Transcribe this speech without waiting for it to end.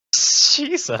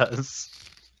Jesus.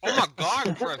 Oh my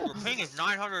god, Chris, your ping is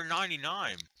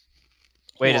 999.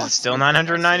 Wait, is it still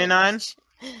 999?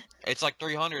 It's like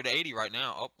 380 right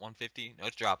now. Oh, 150. No,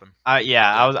 it's dropping.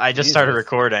 Yeah, I just started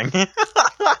recording.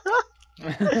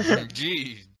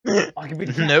 Jeez.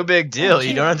 No big deal.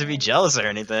 You don't have to be jealous or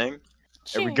anything.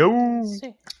 There we go.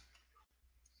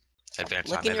 Advance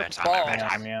time, Licking your advance time, balls.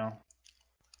 advance time. Meow.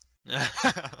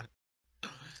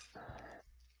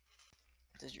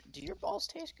 Do your balls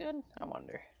taste good? I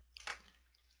wonder.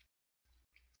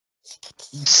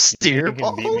 Steer You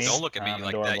can beat me. balls? Don't look at me I'm like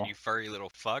adorable. that, you furry little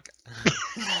fuck.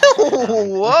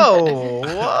 Whoa,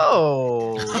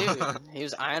 whoa. Dude, he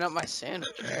was eyeing up my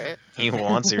sandwich, right? He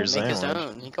wants your Make his sandwich.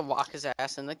 own. He can walk his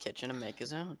ass in the kitchen and make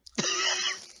his own.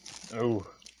 Oh.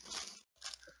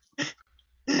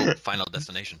 Oh, final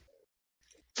destination.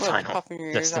 What, Final puffing your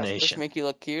ears out supposed destination. to make you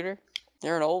look cuter?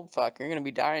 You're an old fuck. You're gonna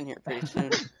be dying here pretty soon.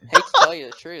 Hate to tell you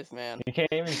the truth, man. You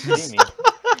can't even see me.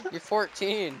 You're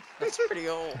 14. That's pretty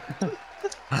old.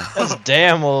 That's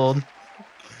damn old.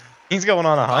 He's going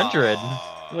on 100.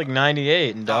 Aw. Like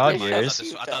 98 in dog I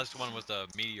years. thought this one was the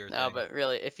meteor No, thing. but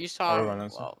really, if you saw him, Everyone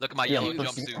is. well, Look at my Yeah, yellow look-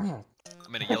 jumpsuit.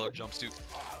 I'm in a yellow jumpsuit.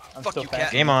 I'm Fuck still you, fat.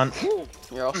 cat. Game on.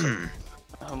 you're also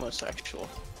homosexual.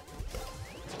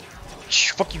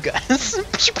 Shh, fuck you guys.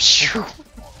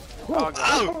 Oh, God.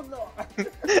 Oh no!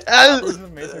 Oh. There's an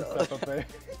amazing stuff up there.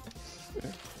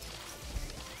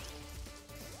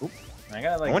 Oop. I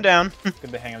gotta like Going down. get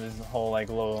the hang of this whole like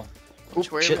little.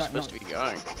 Which way are shit. we supposed to be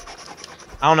going?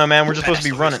 I don't know, man. We're just supposed to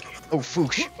be That's running. Oh,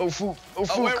 foosh. Oh, fook. Oh, Oh,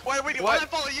 fook. why did I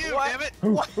follow you, What? damn it?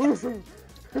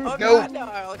 Oh, Go. God, no,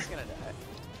 Alex gonna die.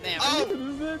 Damn.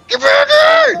 Oh, Get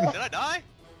back! did I die?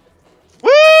 Woo!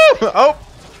 Oh.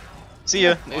 See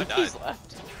ya. Oh, I died. He's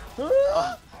left.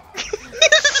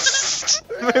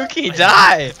 Mookie,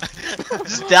 die!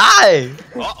 Just die!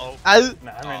 Uh-oh.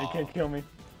 Nah, man, you can't kill me.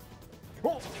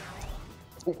 Oh,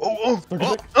 oh, Look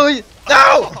oh, at oh, yeah.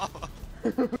 No!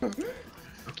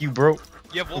 Fuck you, bro.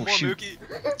 You have one Oh, more, shoot. Mookie.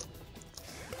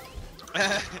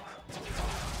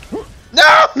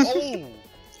 No! Oh!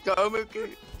 Go,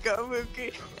 Mookie. Go,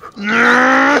 Mookie.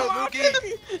 Go,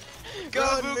 Mookie! Go,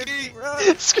 Run, Mookie!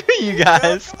 Run. Screw you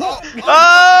guys. Oh,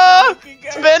 Oh! Mookie, go.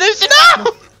 Finish it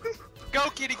out! Go,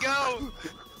 kitty, go!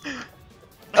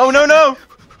 Oh, no, no!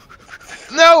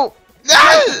 No!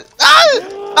 Ah! Ah!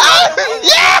 Ah!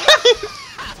 Yeah!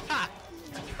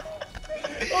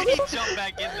 He jumped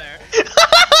back in there.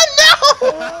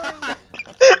 No!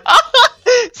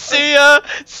 See ya!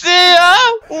 See ya!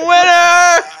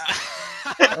 Winner!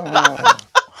 Oh,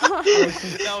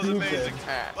 That was amazing.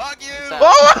 Alright. Fuck you!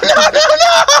 Oh, no, no,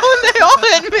 no! They all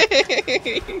hit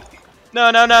me!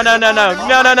 No, no, no, no, no, no.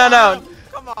 No, no, no, no.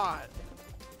 Come on.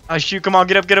 Oh, shoot. Come on.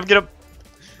 Get up, get up, get up.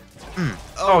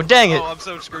 Oh, dang it. Oh, I'm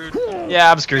so screwed.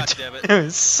 Yeah, I'm screwed. God damn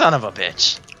it. Son of a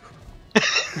bitch.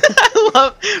 I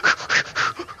love...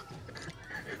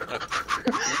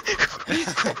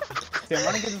 see, I'm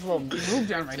gonna get this little move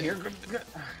down right here.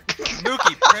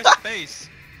 Mookie, press space.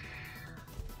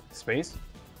 Space.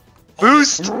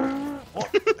 Boost! Oh,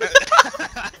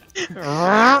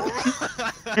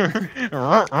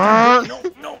 Oh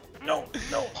no, no,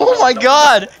 no. my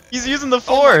god! He's using the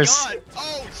force! Oh my god!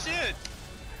 Oh shit!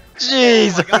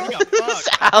 Jeez! Oh my god, we got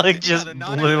fucked. Alec We just got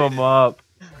blew him annihilated. up.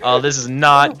 Oh, this is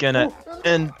not gonna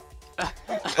end.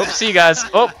 Oh, see you guys.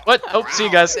 Oh, what? Oh, see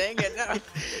you guys. Dang it, no.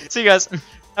 See you guys.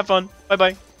 Have fun. Bye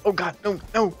bye. Oh god, no,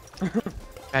 no.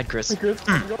 Bad Chris. Hey, Chris,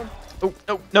 where you going? Oh,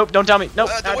 no, no, don't tell me. No.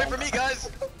 Don't wait for me, guys!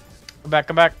 Come back,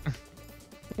 come back.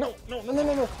 No, no, no, no,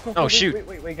 no, no. Oh, wait, shoot.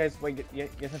 Wait, guys, wait. You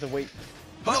guys have to wait.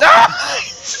 Oh.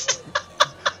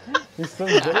 You're so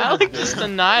good at Alec this just game.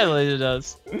 annihilated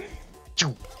us.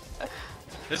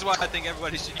 This is why I think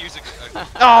everybody should use a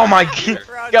Oh my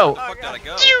god. Go. Fuck gotta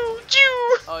go. Choo,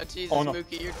 choo. Oh, Jesus, Oh, no.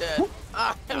 Mookie, you're dead.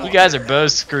 Ah, no. You guys are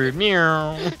both screwed.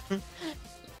 Meow.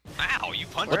 Ow, you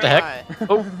punched What me. the heck?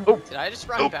 Oh, oh. Did I just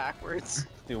run backwards?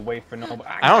 Dude, wait for nobody.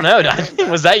 I don't know.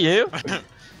 Was that you?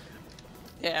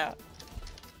 Yeah.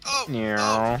 Oh,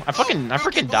 Meow. I Mookie,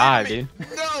 freaking believe died, me. dude.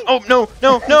 No! Oh no,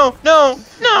 no, no, no,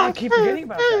 I no. keep forgetting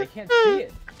about that. I can't see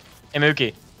it. Hey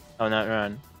Mookie. Oh, not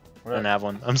run. I don't have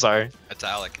one. I'm sorry. That's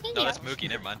Alec. No, that's Mookie,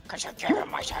 never mind. Cause I gave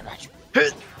him my sandwich.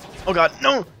 Oh god,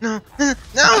 no, no, no.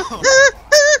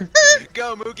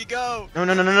 Go, Mookie, go! No,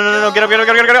 no, no, no, no, no, no. Get up, get up,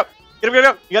 get up, get up. Get up, get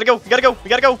up. You gotta go, you gotta go, you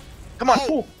gotta go. Come on.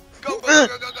 Oh, go, go, go,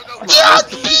 go, go, go! Yeah.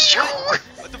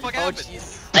 What the fuck Oh, happened?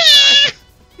 jeez.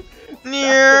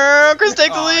 Yeah, Chris,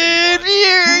 take the Oh, lead. you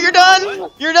Yeah, you're done.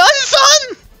 What? You're done,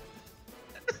 son.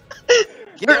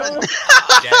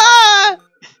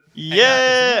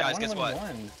 Yeah. Guys, guess what?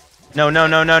 No, no,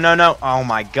 no, no, no, no. Oh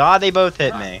my god, they both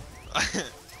hit me.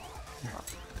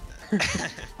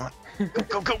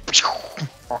 Go, go, go.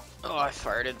 Oh, I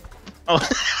farted. Oh.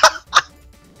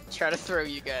 Try to throw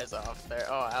you guys off there.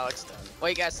 Oh, Alex done.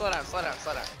 Wait, guys, slow down.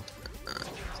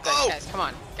 Oh. Guys, come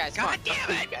on. Guys, come God on. damn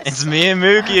it. You guys It's suck. me and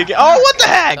Mookie again. Oh, what the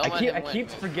heck? Don't let him I win, keep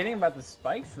Mookie. forgetting about the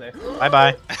spikes there. Bye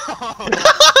bye.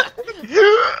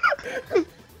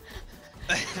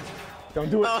 Don't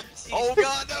do it. Oh, jeez. Oh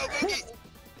god, no, Mookie!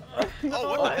 Oh,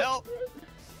 what the hell?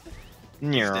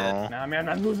 No. Nah, man, I'm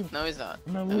not losing. No, he's not.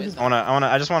 I'm not No, he's losing.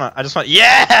 I just wanna.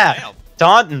 Yeah! Damn.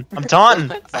 Taunting. I'm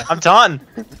taunting. I'm taunting.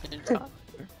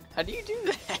 How do you do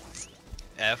that?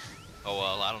 F. Oh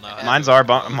well, I don't know. how to Mine's do it.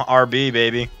 RB,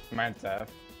 baby. Mine's F.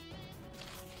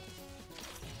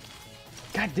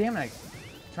 God damn it!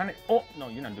 Trying to. Oh no,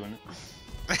 you're not doing it.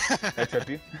 I trip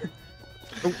you.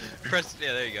 Press.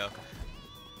 Yeah, there you go.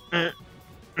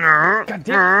 God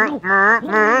damn it!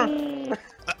 No.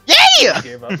 Yeah! I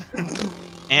gave up.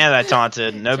 And I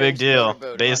taunted. No big deal.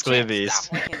 Boat. Basically a James, beast.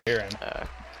 stop winning. Here,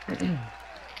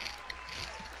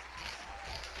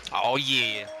 Oh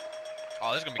yeah.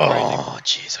 Oh, this is gonna be crazy. Oh,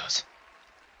 Jesus.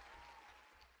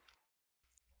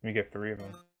 we get 3 of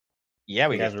them. Yeah,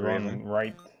 we You guys got are 3 of going them.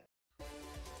 right.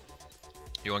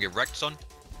 You wanna get wrecked, son?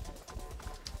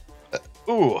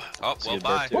 Ooh. Oh, See well, a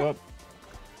bye. bird up.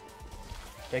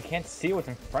 I can't see what's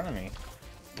in front of me.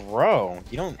 Bro,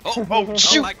 you don't. Oh, Oh,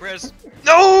 shoot! hi, Chris.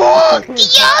 No!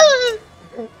 Yeah!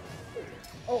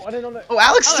 Oh, I didn't know that. Oh,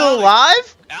 Alex Hello, still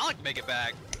Alex. alive? Alec, make it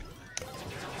back.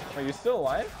 Are you still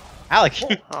alive? Alec, Oh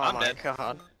I'm my dead.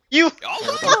 god. you.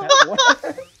 Oh,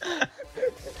 What?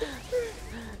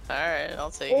 Alright,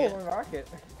 I'll take Oh, it. a rocket.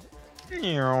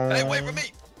 hey, wait for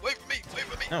me. Wait for me. Wait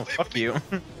for me. No, wait fuck for me. you.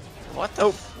 What the Oh,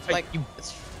 f- like, you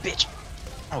it's bitch.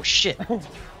 Oh shit.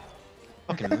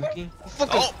 Fucking monkey. You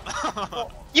fucking.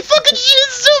 Oh. You fucking shit,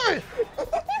 stop it!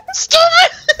 Stop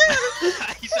it!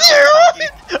 He sounds like a monkey.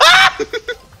 Ah!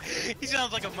 He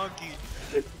sounds like a monkey.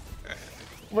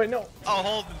 Wait, no. Oh,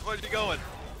 Holden, where'd you going?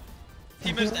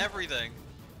 He missed everything.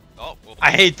 Oh, well.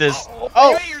 I hate this. Oh,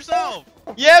 Oh, you hate yourself.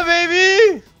 yeah,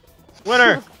 baby!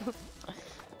 Winner.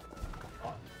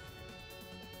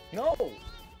 No.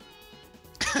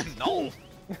 No.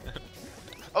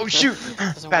 Oh shoot!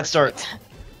 doesn't Bad work start. like that.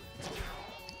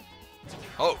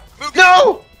 Oh, Mookie.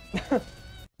 No!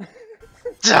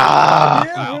 Ah!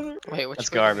 Yeah, Wow. brother. Wait, which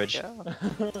That's way did garbage. it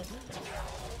go?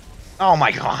 Oh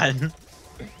my god.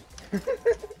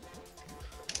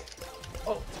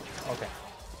 Oh, okay.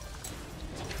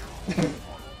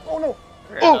 Oh no.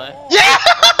 Really? Oh! Yeah!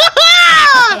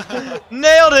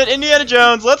 Nailed it! Indiana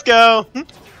Jones, let's go! Get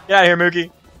out of here,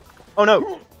 Mookie. Oh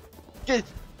no. Get.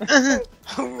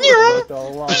 Worked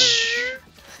all along.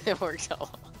 It worked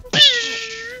out.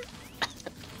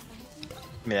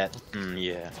 Give me that.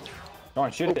 Yeah. Go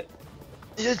on, shoot it.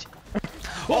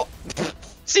 Oh.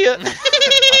 See ya.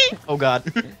 Oh god.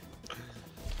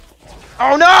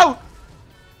 Oh no!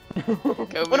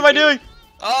 Go What am I doing?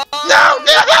 Oh, No!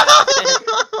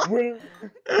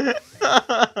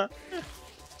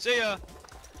 See ya.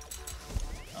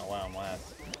 Oh wow, I'm last.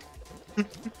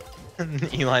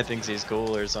 Eli thinks he's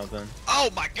cool or something. Oh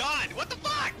my god, what the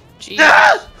fuck? Jeez.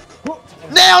 Ah!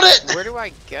 Nailed it! Where do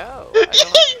I go? I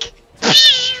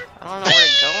don't know where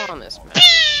to go on this map.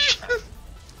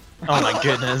 Oh my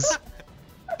goodness.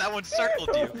 That one circled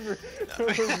you. That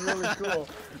was really cool.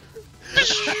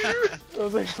 That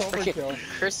was like overkill.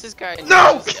 Chris this guy. No!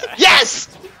 knows this guy. Yes!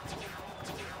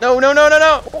 No, no, no, no,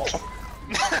 no!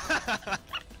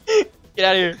 Get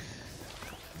out of here.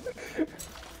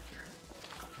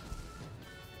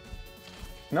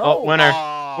 No. Oh, winner.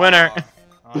 Aw. Winner. Oh,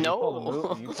 you No. pulled a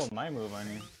move. You pulled my move on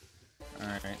you.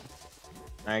 Alright.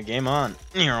 Alright, game on.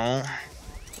 We're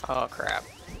Oh crap.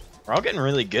 all getting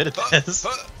really good at this.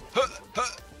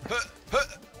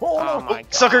 Oh no. my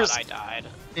god. suckers. I died.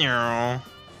 Oh,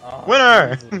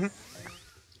 Winner! Jesus.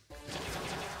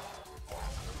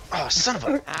 Oh, son of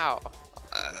a... Ow.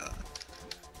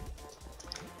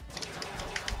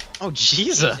 Oh,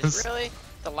 Jesus. Really?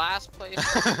 The last place?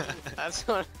 That's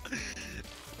what.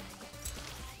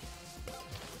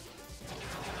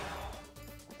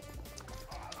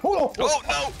 Oh, Oh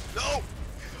no, no.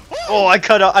 Oh, I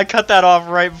cut that off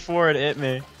right before it hit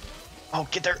me. Oh,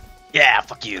 get there. Yeah,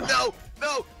 fuck you. No,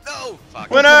 no, no. Fuck.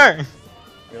 Winner!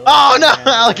 Really? Oh no, Man.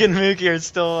 Alec and Mookie are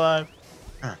still alive.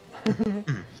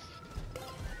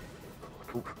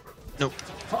 Nope.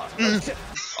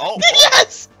 Oh.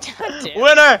 Yes! God damn.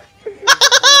 Winner!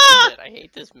 I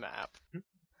hate this map.